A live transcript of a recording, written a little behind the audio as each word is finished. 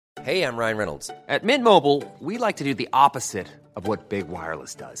Hey, I'm Ryan Reynolds. At Mint Mobile, we like to do the opposite of what Big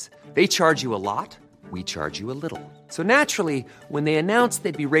Wireless does. They charge you a lot, we charge you a little. So naturally, when they announced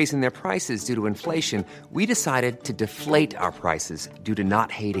they'd be raising their prices due to inflation, we decided to deflate our prices due to not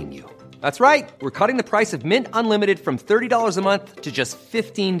hating you. That's right. We're cutting the price of Mint Unlimited from $30 a month to just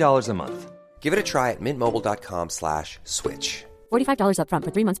 $15 a month. Give it a try at mintmobile.com/switch. $45 up front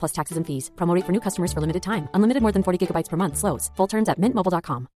for 3 months plus taxes and fees. Promo rate for new customers for limited time. Unlimited more than 40 gigabytes per month. Slows full terms at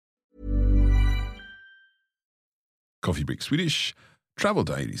mintmobile.com. Coffee Break Swedish, Travel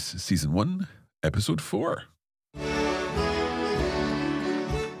Diaries, Season 1, Episode 4.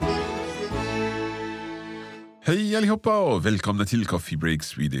 Hej allihopa och välkomna till Coffee Break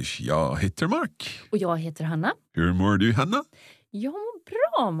Swedish. Jag heter Mark. Och jag heter Hanna. Hur mår du, Hanna? Jag mår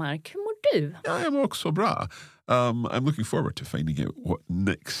bra, Mark. Hur mår du? Ja, jag mår också bra. I'm looking forward to finding out what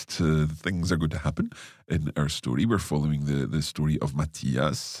next things are going to happen in our story. We're following the story of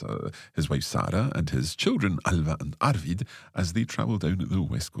Mattias, his wife Sara, and his children Alva and Arvid as they travel down the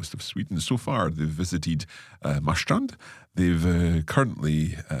west coast of Sweden. So far, they've visited Marstrand. They've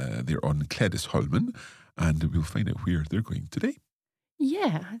currently they're on Klädesholmen, and we'll find out where they're going today.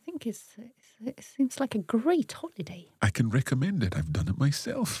 Yeah, I think it seems like a great holiday. I can recommend it. I've done it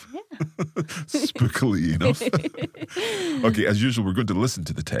myself. Yeah. Spookily enough. Okay, as usual, we're going to listen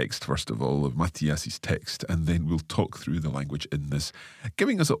to the text, first of all, of Mattias's text, and then we'll talk through the language in this,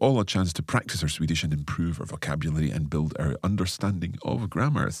 giving us all a chance to practice our Swedish and improve our vocabulary and build our understanding of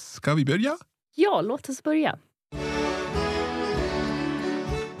grammar. Ska vi börja? Ja, låt oss börja.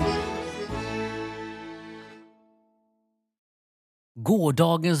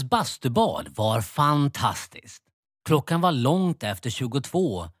 Gårdagens bastubad var fantastiskt. Klockan var långt efter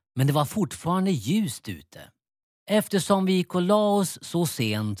 22, men det var fortfarande ljust ute. Eftersom vi gick och la oss så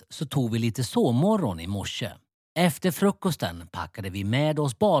sent så tog vi lite sovmorgon i morse. Efter frukosten packade vi med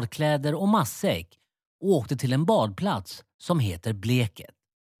oss badkläder och matsäck och åkte till en badplats som heter Bleket.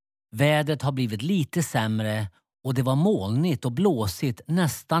 Vädret har blivit lite sämre och det var molnigt och blåsigt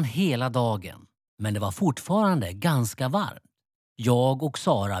nästan hela dagen. Men det var fortfarande ganska varmt. Jag och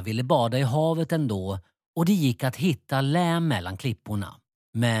Sara ville bada i havet ändå och det gick att hitta lä mellan klipporna.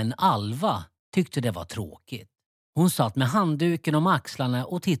 Men Alva tyckte det var tråkigt. Hon satt med handduken om axlarna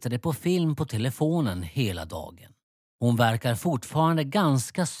och tittade på film på telefonen hela dagen. Hon verkar fortfarande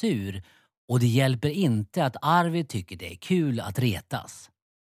ganska sur och det hjälper inte att Arvid tycker det är kul att retas.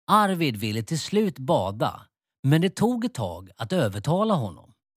 Arvid ville till slut bada, men det tog ett tag att övertala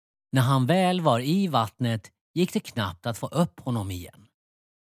honom. När han väl var i vattnet gick det knappt att få upp honom igen.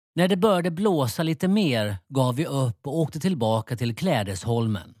 När det började blåsa lite mer gav vi upp och åkte tillbaka till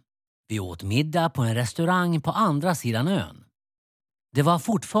Klädesholmen. Vi åt middag på en restaurang på andra sidan ön. Det var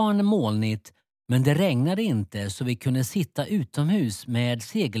fortfarande molnigt, men det regnade inte så vi kunde sitta utomhus med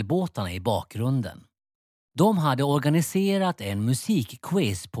segelbåtarna i bakgrunden. De hade organiserat en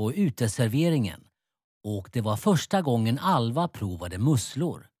musikquiz på uteserveringen och det var första gången Alva provade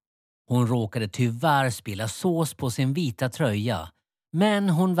musslor. Hon råkade tyvärr spilla sås på sin vita tröja, men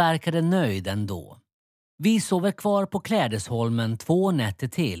hon verkade nöjd ändå. Vi sover kvar på Klädesholmen 2 nätter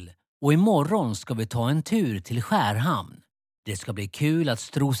till och imorgon ska vi ta en tur till Skärhamn. Det ska bli kul att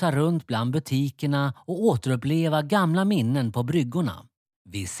strosa runt bland butikerna och återuppleva gamla minnen på bryggorna.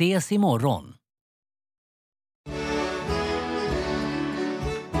 Vi ses imorgon!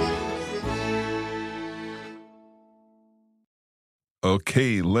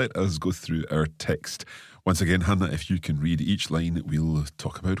 Okay, let us go through our text. Once again, Hannah, if you can read each line, we'll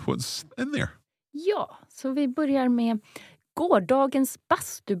talk about what's in there. Ja, så vi börjar med gårdagens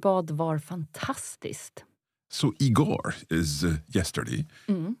bastubad var fantastiskt. So igår is yesterday,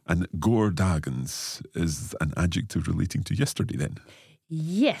 and gårdagens is an adjective relating to yesterday then.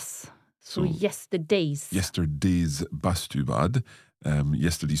 Yes, so yesterday's. Yesterday's bastubad,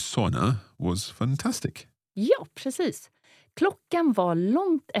 yesterday's sauna was fantastic. Ja, precis. Klockan var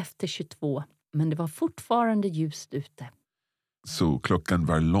långt efter 22, men det var fortfarande ljust ute. So klockan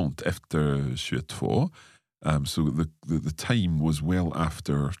var långt efter 22. So the time was well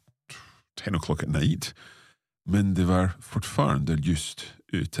after 10 o'clock at night. Men det var fortfarande ljust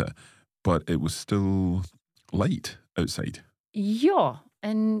ute. But it was still light outside. Ja,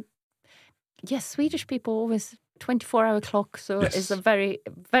 and yes, Swedish people always 24-hour clock, so yes. It's a very,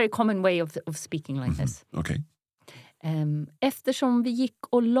 very common way of speaking like this. Okay. Eftersom vi gick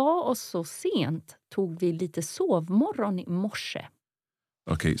och la oss så sent tog vi lite sovmorgon i morse.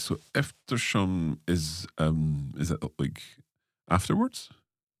 Okay, so eftersom is that like afterwards?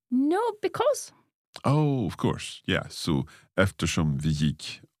 No, because. Oh, of course. Yeah, so eftersom vi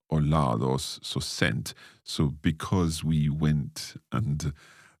gick och lade oss så sent, so because we went and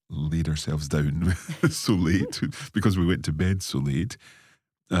laid ourselves down so late because we went to bed so late.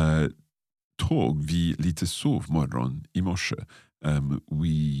 Tog vi lite sovmorgon i morse.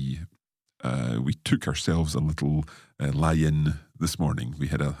 We took ourselves a little lie-in this morning. We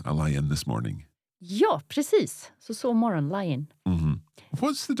had a lie-in this morning. Ja, precis. Så morgonlion. Mm-hmm.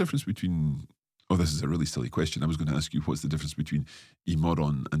 What's the difference between... Oh, this is a really silly question. I was going to ask you what's the difference between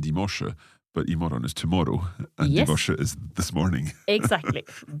imorgon and imorse, but imorgon is tomorrow and imorse is this morning. Exactly.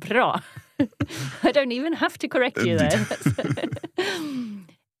 Bra. I don't even have to correct you there.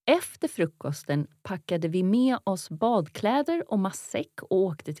 Efter frukosten packade vi med oss badkläder och matsäck och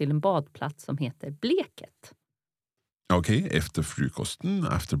åkte till en badplats som heter Bleket. Okej, efter frukosten,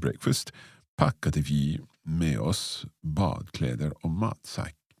 after breakfast, packade vi med oss badkläder och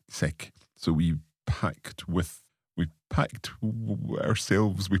matsäck. So we packed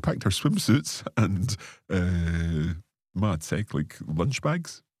our swimsuits and matsäck, like lunch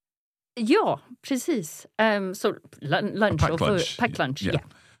bags. Ja, precis. Så lunch och pack lunch, yeah.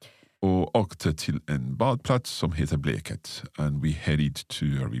 Och åkte till en badplats som heter Bleket. And we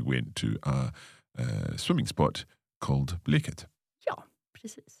went to a swimming spot called Bleket. Ja,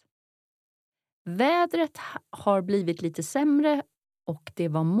 precis. Vädret har blivit lite sämre och det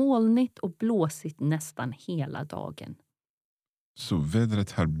var molnigt och blåsigt nästan hela dagen. Så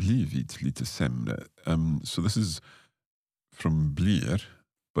vädret har blivit lite sämre. So this is from blir,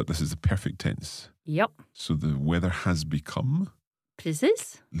 but this is the perfect tense. Ja. So the weather has become...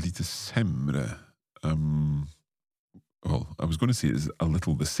 Precis. Lite sämre. Well, I was going to say it's a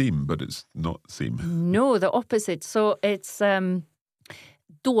little the same, but it's not the same. No, the opposite. So it's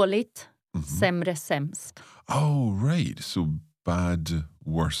dåligt, sämre, sämst. Oh, right. So bad,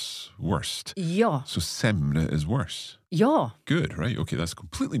 worse, worst. Ja. So sämre is worse. Ja. Good, right. Okay, that's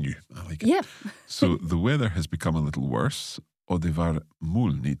completely new. I like it. Yeah. So the weather has become a little worse. Och det var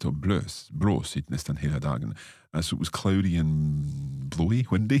molnigt och blåsigt nästan hela dagen. So it was cloudy and blowy,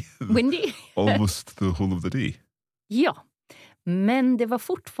 windy. Windy. Almost the whole of the day. Ja, men det var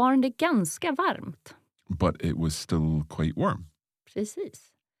fortfarande ganska varmt. But it was still quite warm.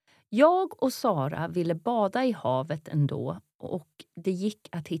 Precis. Jag och Sara ville bada i havet ändå och det gick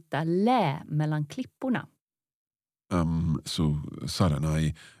att hitta lä mellan klipporna. So Sarah and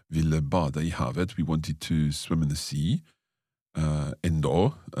I ville bada i havet. We wanted to swim in the sea.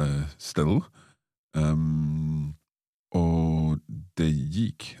 Ändå, still. Och det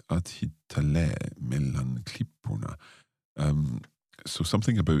gick att hitta lä mellan klipporna. So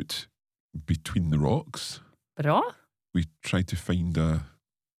something about between the rocks. Bra. We tried to find a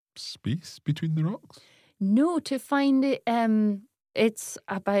space between the rocks. No, to find it, it's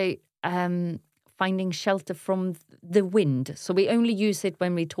about finding shelter from the wind. So we only use it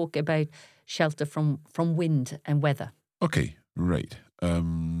when we talk about shelter from wind and weather. Okay, right.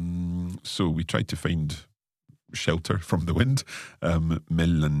 So we tried to find shelter from the wind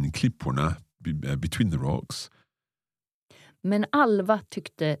mellan klipporna, between the rocks. Men Alva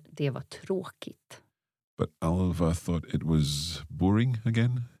tyckte det var tråkigt. But Alva thought it was boring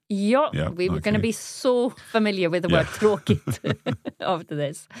again. Ja, we were going to be so familiar with the word tråkigt after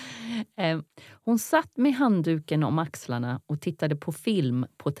this. Hon satt med handduken om axlarna och tittade på film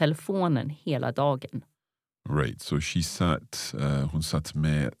på telefonen hela dagen. Right, so hon satt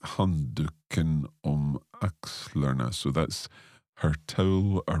med handduken om axlarna. So that's her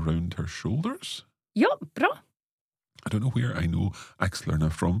towel around her shoulders? Ja, bra. I don't know where I know axlarna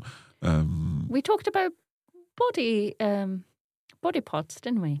from. We talked about body parts,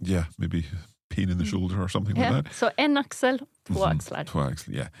 didn't we? Yeah, maybe pain in the shoulder or something like that. So en axel, två axlar. Två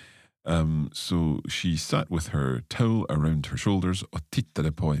axlar, yeah. So she sat with her towel around her shoulders och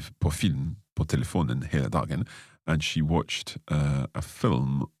tittade på film på telefonen hela dagen. And she watched a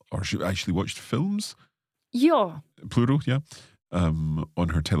film, or she actually watched films. Ja. Plural, yeah. On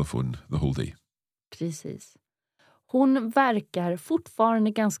her telephone the whole day. Precis. Hon verkar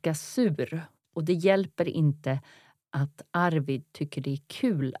fortfarande ganska sur och det hjälper inte att Arvid tycker det är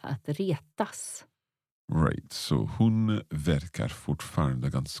kul att retas. Right, so hon verkar fortfarande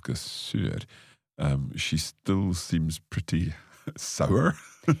ganska sur. She still seems pretty sour.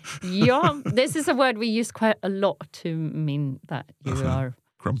 Ja, this is a word we use quite a lot to mean that you are...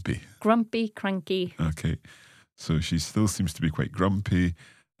 Grumpy. Grumpy, cranky. Okay, so she still seems to be quite grumpy.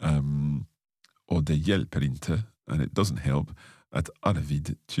 Och det hjälper inte, and it doesn't help, att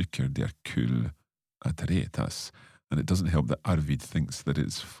Arvid tycker det är kul att retas. And it doesn't help that Arvid thinks that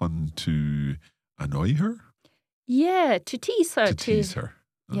it's fun to annoy her? Yeah, to tease her. To tease her.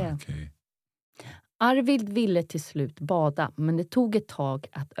 Yeah. Okay. Arvid ville till slut bada, men det tog ett tag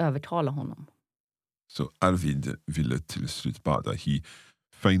att övertala honom. So Arvid ville till slut bada. He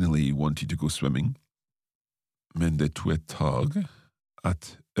finally wanted to go swimming. Men det tog ett tag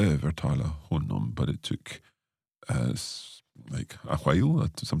att övertala honom, but it took like a while,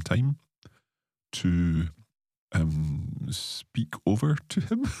 some time, to speak over to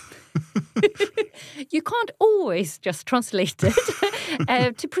him. You can't always just translate it.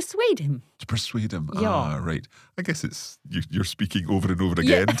 To persuade him. To persuade him. Ja. Ah, right. I guess it's you're speaking over and over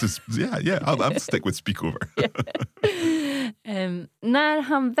again. I'll stick with speak over. När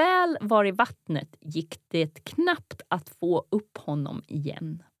han väl var i vattnet gick det knappt att få upp honom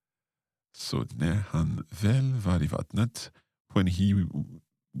igen. Så när han väl var i vattnet, when he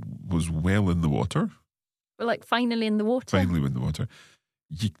was well in the water, Like finally in the water.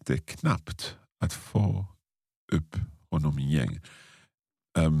 Gick det knappt att få upp honom igen.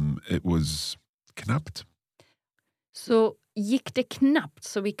 It was knappt. Så gick det knappt,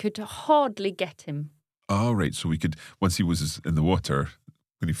 so we could hardly get him. All right, so we could, once he was in the water,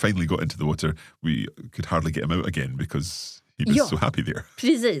 when he finally got into the water, we could hardly get him out again because he was so happy there.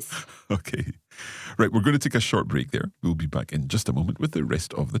 Precis. Okay. Right, we're going to take a short break there. We'll be back in just a moment with the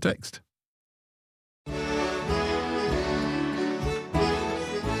rest of the text.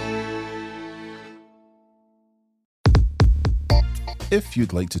 If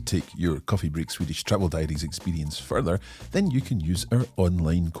you'd like to take your Coffee Break Swedish Travel Diaries experience further, then you can use our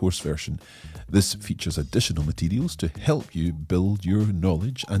online course version. This features additional materials to help you build your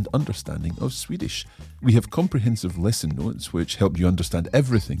knowledge and understanding of Swedish. We have comprehensive lesson notes which help you understand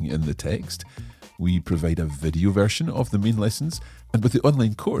everything in the text. We provide a video version of the main lessons, and with the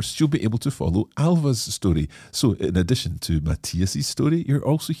online course, you'll be able to follow Alva's story. So in addition to Matthias's story, you're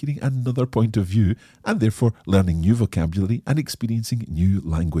also hearing another point of view and therefore learning new vocabulary and experiencing new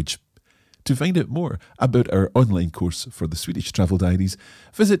language. To find out more about our online course for the Swedish Travel Diaries,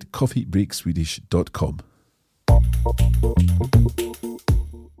 visit coffeebreakswedish.com.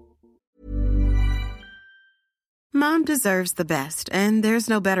 Mom deserves the best, and there's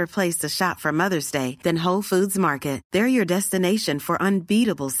no better place to shop for Mother's Day than Whole Foods Market. They're your destination for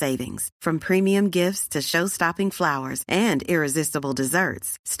unbeatable savings, from premium gifts to show-stopping flowers and irresistible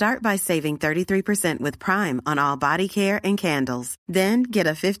desserts. Start by saving 33% with Prime on all body care and candles. Then get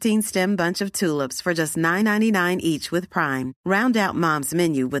a 15-stem bunch of tulips for just $9.99 each with Prime. Round out Mom's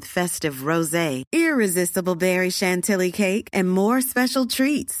menu with festive rosé, irresistible berry chantilly cake, and more special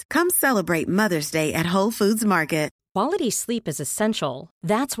treats. Come celebrate Mother's Day at Whole Foods Market. Quality sleep is essential.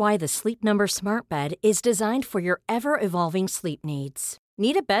 That's why the Sleep Number Smart Bed is designed for your ever-evolving sleep needs.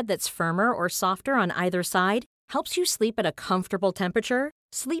 Need a bed that's firmer or softer on either side? Helps you sleep at a comfortable temperature?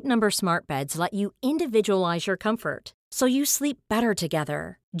 Sleep Number Smart Beds let you individualize your comfort, so you sleep better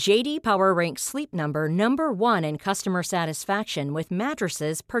together. JD Power ranks Sleep Number number 1 in customer satisfaction with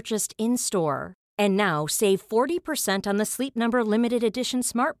mattresses purchased in-store. And now save 40% on the Sleep Number Limited Edition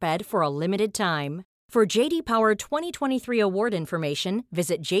Smart Bed for a limited time. For JD Power 2023 award information,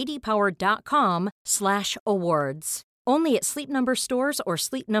 visit jdpower.com/awards. Only at Sleep Number stores or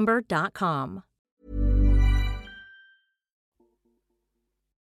sleepnumber.com.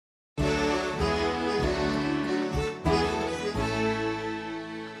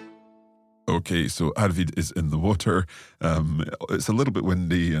 Okay, so Arvid is in the water. It's a little bit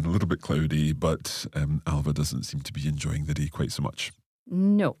windy and a little bit cloudy, but Alva doesn't seem to be enjoying the day quite so much.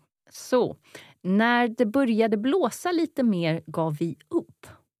 No. Så, när det började blåsa lite mer gav vi upp.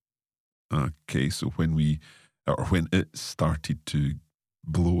 Okay, so when it started to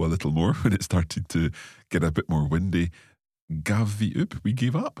blow a little more, when it started to get a bit more windy, gav vi upp? We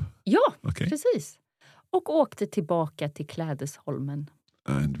gave up? Ja, okay. Precis. Och åkte tillbaka till Klädesholmen.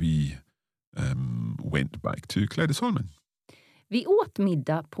 And we went back to Klädesholmen. Vi åt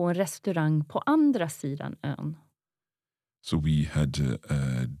middag på en restaurang på andra sidan ön. So we had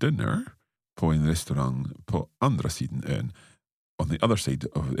dinner på en restaurang på andra sidan ön, on the other side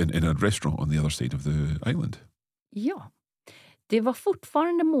of in a restaurant on the other side of the island. Ja, det var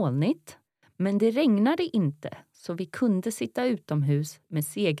fortfarande molnigt, men det regnade inte, så vi kunde sitta utomhus med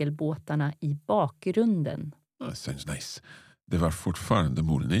segelbåtarna i bakgrunden. That sounds nice. Det var fortfarande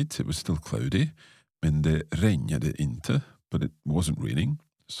molnigt, it was still cloudy, men det regnade inte, but it wasn't raining,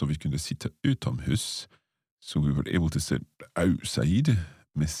 så vi kunde sitta utomhus. So we were able to sit outside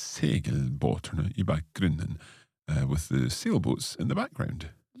med segelbåtarna i bakgrunden, with the sailboats in the background.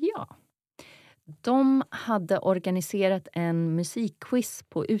 Ja. De hade organiserat en musikquiz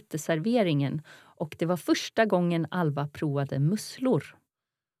på uteserveringen och det var första gången Alva provade musslor.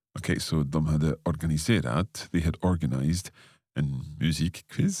 Okay, so de hade organiserat, they had organized a music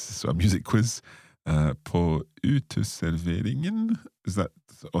quiz på uteserveringen. Is that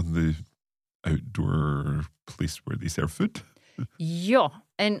on the outdoor place where they serve food? Ja,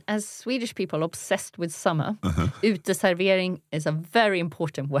 and as Swedish people obsessed with summer, uteservering is a very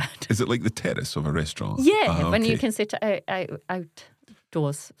important word. Is it like the terrace of a restaurant? Yeah, when you can sit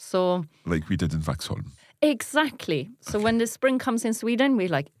outdoors. So, like we did in Vaxholm. Exactly. So when the spring comes in Sweden,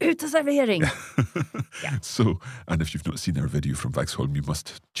 we're like, uteservering. Yeah. So, and if you've not seen our video from Vaxholm, you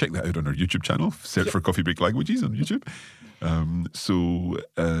must check that out on our YouTube channel. Search for Coffee Break Languages on YouTube.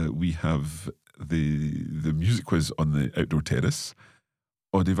 We have the music quiz on the outdoor terrace.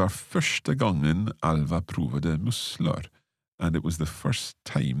 Och det var första gången Alva provade musslor. And it was the first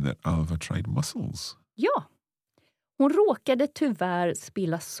time that Alva tried mussels. Ja. Hon råkade tyvärr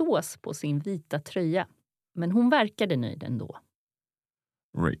spilla sås på sin vita tröja. Men hon verkade nöjd ändå.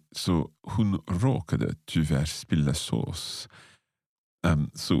 Right, so hon råkade tyvärr spilla sås.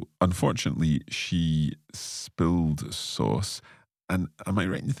 So unfortunately she spilled sauce. And am I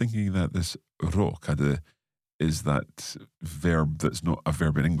right in thinking that this råkade is that verb that's not a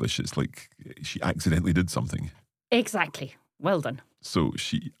verb in English? It's like she accidentally did something. Exactly. Well done. So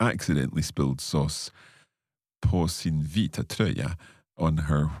she accidentally spilled sauce på sin vita tröja. On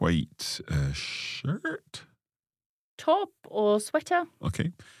her white shirt? Top och sweater.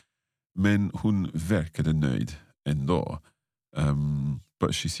 Okay. Men hon verkade nöjd ändå.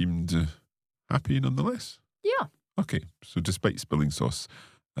 But she seemed happy nonetheless. Yeah. Okay, so despite spilling sauce,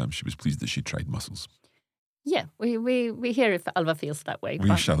 she was pleased that she tried mussels. Yeah, we hear if Alva feels that way.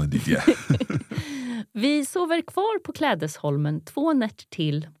 We shall indeed, yeah. Vi sover kvar på Klädesholmen 2 nätter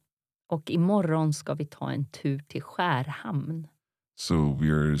till. Och imorgon ska vi ta en tur till Skärhamn. So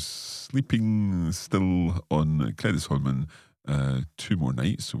we're sleeping still on Klädesholmen 2 more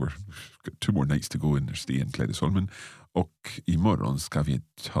nights. So we've got 2 more nights to go in or stay in Klädesholmen. Och imorgon ska vi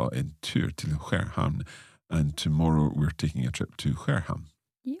ta en tur till Skärhamn. And tomorrow we're taking a trip to Skärhamn.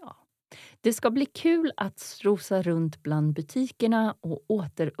 Ja. Det ska bli kul att strosa runt bland butikerna och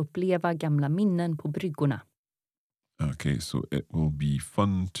återuppleva gamla minnen på bryggorna. Okay, so it will be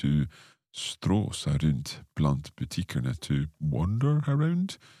fun to strosa runt bland butikerna, to wander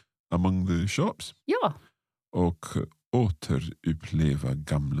around among the shops. Ja. Och återuppleva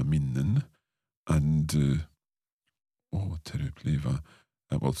gamla minnen. And återuppleva...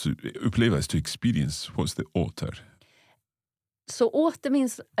 well, so uppleva is to experience. What's the åter? So åter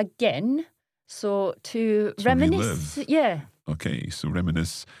means again. So to reminisce. Relive. Yeah. Okay, so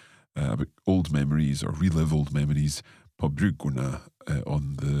reminisce about old memories or relive old memories på bryggorna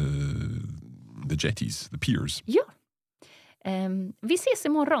on the jetties, the piers. Ja. Vi ses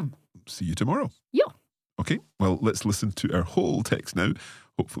imorgon. See you tomorrow. Ja. Okay, well, let's listen to our whole text now.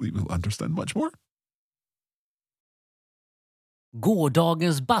 Hopefully we'll understand much more.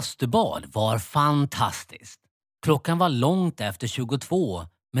 Gårdagens bastubad var fantastiskt. Klockan var långt efter 22,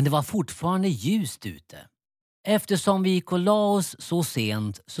 men det var fortfarande ljust ute. Eftersom vi gick och la oss så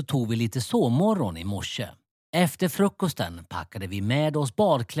sent så tog vi lite sovmorgon i morse. Efter frukosten packade vi med oss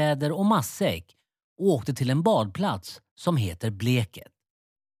badkläder och matsäck och åkte till en badplats som heter Bleket.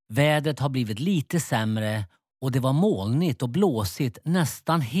 Vädret har blivit lite sämre och det var molnigt och blåsigt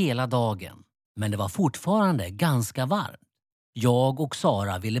nästan hela dagen. Men det var fortfarande ganska varmt. Jag och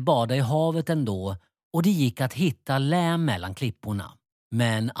Sara ville bada i havet ändå och det gick att hitta lä mellan klipporna.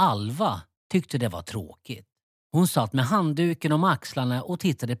 Men Alva tyckte det var tråkigt. Hon satt med handduken om axlarna och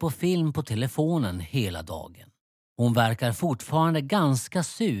tittade på film på telefonen hela dagen. Hon verkar fortfarande ganska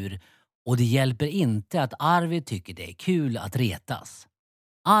sur och det hjälper inte att Arvid tycker det är kul att retas.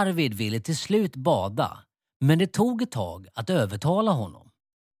 Arvid ville till slut bada, men det tog ett tag att övertala honom.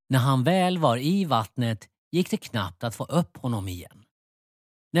 När han väl var i vattnet gick det knappt att få upp honom igen.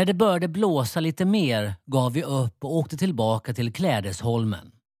 När det började blåsa lite mer gav vi upp och åkte tillbaka till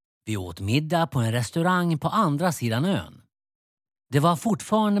Klädesholmen. Vi åt middag på en restaurang på andra sidan ön. Det var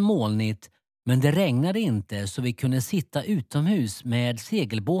fortfarande molnigt, men det regnade inte så vi kunde sitta utomhus med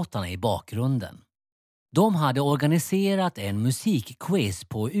segelbåtarna i bakgrunden. De hade organiserat en musikquiz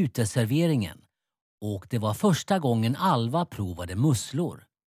på uteserveringen och det var första gången Alva provade musslor.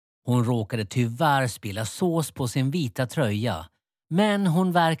 Hon råkade tyvärr spilla sås på sin vita tröja, men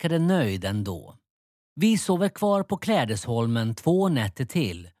hon verkade nöjd ändå. Vi sover kvar på Klädesholmen 2 nätter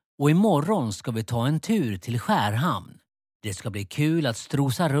till och imorgon ska vi ta en tur till Skärhamn. Det ska bli kul att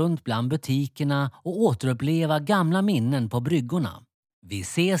strosa runt bland butikerna och återuppleva gamla minnen på bryggorna. Vi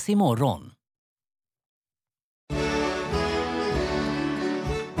ses imorgon!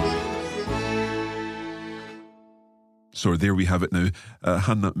 So there we have it now.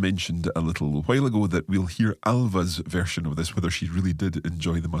 Hannah mentioned a little while ago that we'll hear Alva's version of this, whether she really did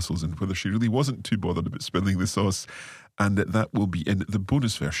enjoy the mussels and whether she really wasn't too bothered about spilling the sauce. And that will be in the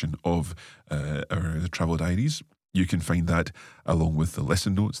bonus version of our Travel Diaries. You can find that along with the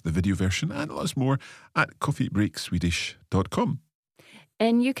lesson notes, the video version, and lots more at coffeebreakswedish.com.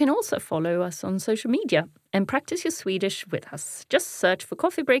 And you can also follow us on social media and practice your Swedish with us. Just search for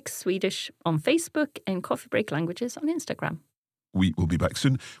Coffee Break Swedish on Facebook and Coffee Break Languages on Instagram. We will be back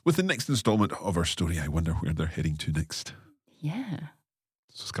soon with the next installment of our story. I wonder where they're heading to next. Yeah.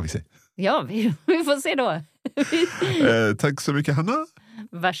 Så ska vi se. Ja, vi får se då. Tack så mycket, Hanna.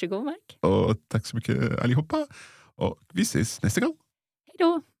 Varsågod, Mark. Och tack så mycket allihopa. Och vi ses nästa gång. Hej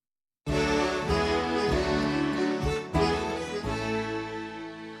då.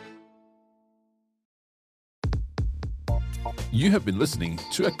 You have been listening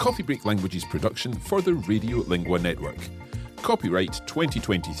to a Coffee Break Languages production for the Radio Lingua Network. Copyright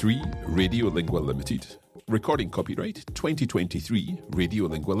 2023 Radio Lingua Limited. Recording copyright 2023 Radio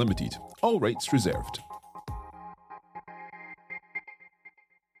Lingua Limited. All rights reserved.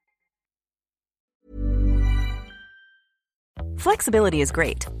 Flexibility is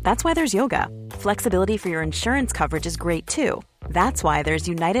great. That's why there's yoga. Flexibility for your insurance coverage is great too. That's why there's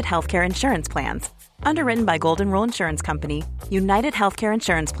United Healthcare Insurance Plans. Underwritten by Golden Rule Insurance Company, United Healthcare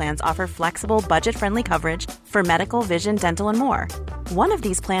Insurance Plans offer flexible, budget-friendly coverage for medical, vision, dental, and more. One of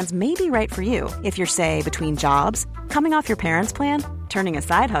these plans may be right for you if you're, say, between jobs, coming off your parents' plan, turning a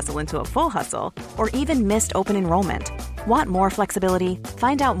side hustle into a full hustle, or even missed open enrollment. Want more flexibility?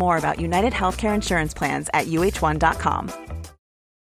 Find out more about United Healthcare Insurance Plans at uh1.com.